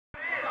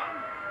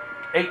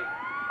Hey,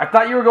 I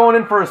thought you were going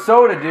in for a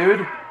soda,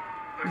 dude.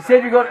 You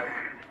said you're going...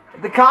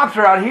 The cops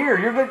are out here.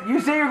 You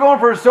say you're going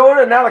for a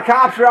soda, and now the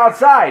cops are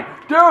outside.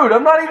 Dude,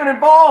 I'm not even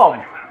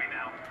involved.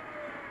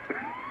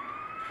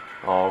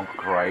 Oh,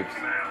 cripes.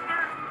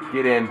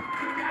 Get in.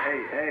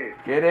 Hey.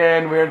 Get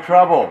in. We're in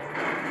trouble.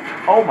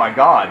 Oh, my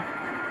God.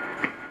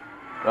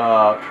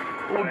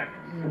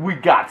 We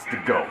gots to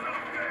go.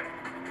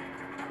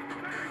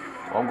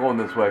 I'm going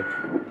this way.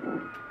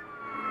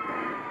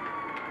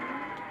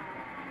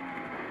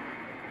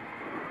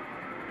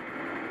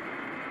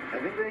 I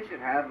think they should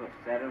have a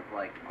set of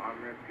like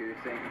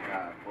armor-piercing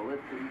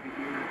bullets that you could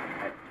use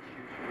at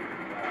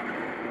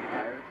shooting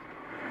tires.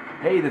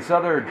 Hey, this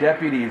other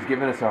deputy is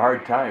giving us a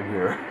hard time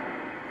here.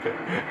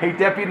 Hey,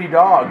 deputy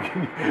dog,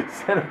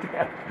 set him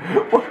down.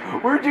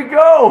 Where'd you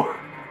go?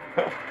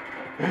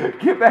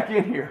 Get back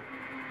in here.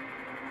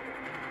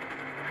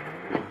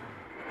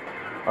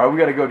 All right, we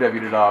gotta go,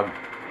 deputy dog.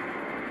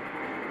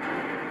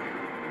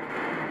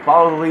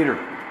 Follow the leader.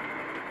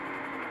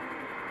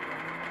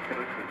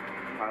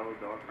 Oh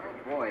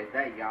boy, is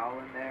that y'all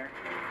in there?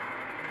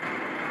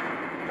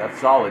 That's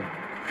solid.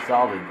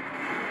 Solid.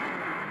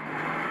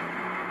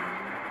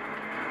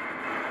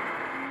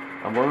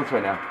 I'm going this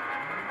way now.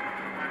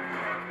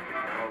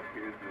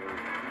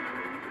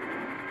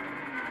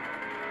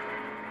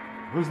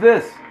 Who's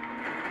this?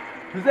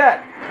 Who's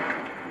that?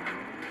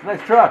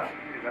 Nice truck.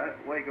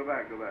 Wait, go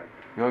back. You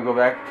want to go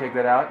back? Check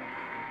that out?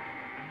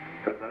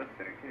 Is that a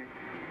staircase?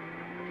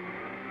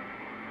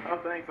 Oh,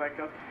 thanks. I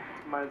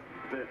customized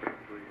it.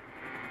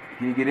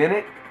 Can you get in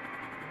it?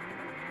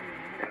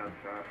 Yeah, I'm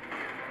trying.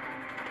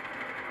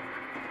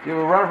 Dude,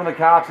 we're running from the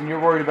cops and you're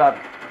worried about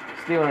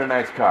stealing a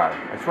nice car.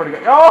 I swear to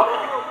God.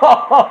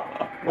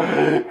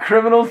 Oh!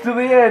 Criminals to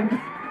the end.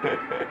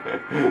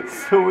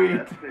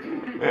 Sweet.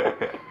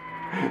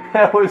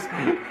 That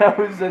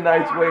was a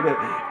nice way to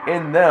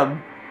end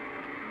them.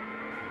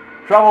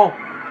 Trouble.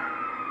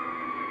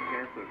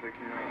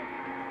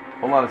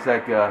 Hold on a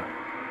sec.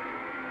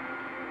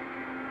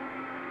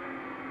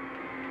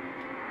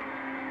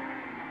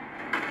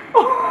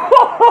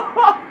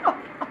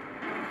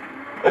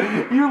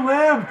 You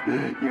lived!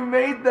 You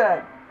made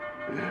that!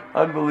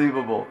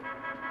 Unbelievable.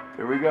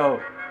 Here we go.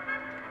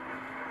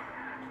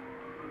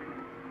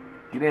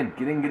 Get in.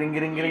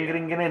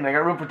 I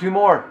got room for 2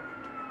 more.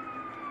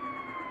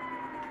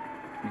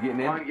 You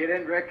getting in? Come on, get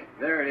in, Rick.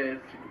 There it is.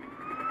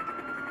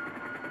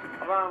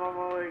 Come on, I'm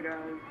all in,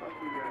 guys. Fuck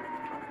you guys.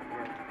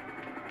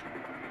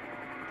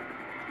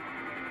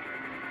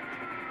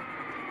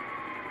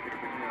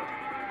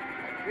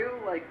 I feel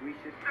like we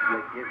should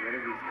get rid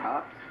of these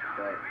cops,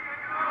 but...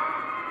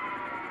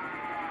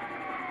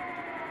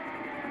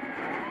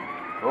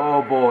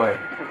 Oh boy.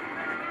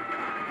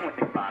 I'm only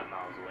 5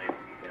 miles away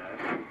from you guys.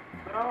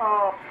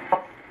 Oh!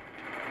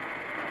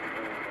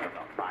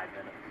 About 5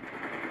 minutes.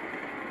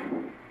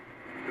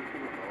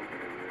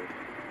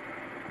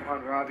 Come on,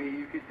 Robbie,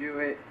 you could do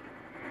it.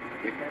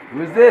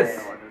 Who's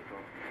this?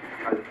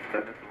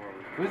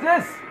 Who's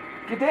this?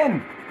 Get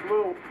in!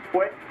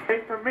 Wait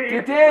for me!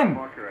 Get in!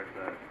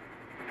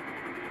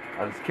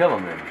 I'll just kill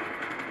him then.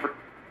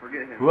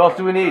 Forget him. Who else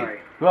do we need? Sorry.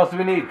 Who else do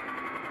we need?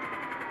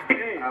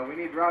 We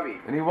need Robbie.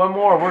 I need one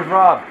more. Where's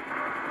Rob?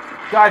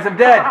 Guys, I'm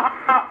dead.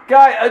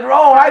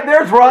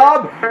 There's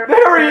Rob.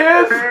 There he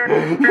is.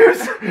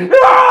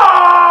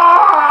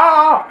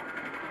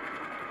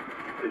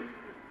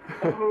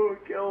 Oh,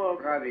 kill him.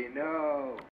 Robbie, no.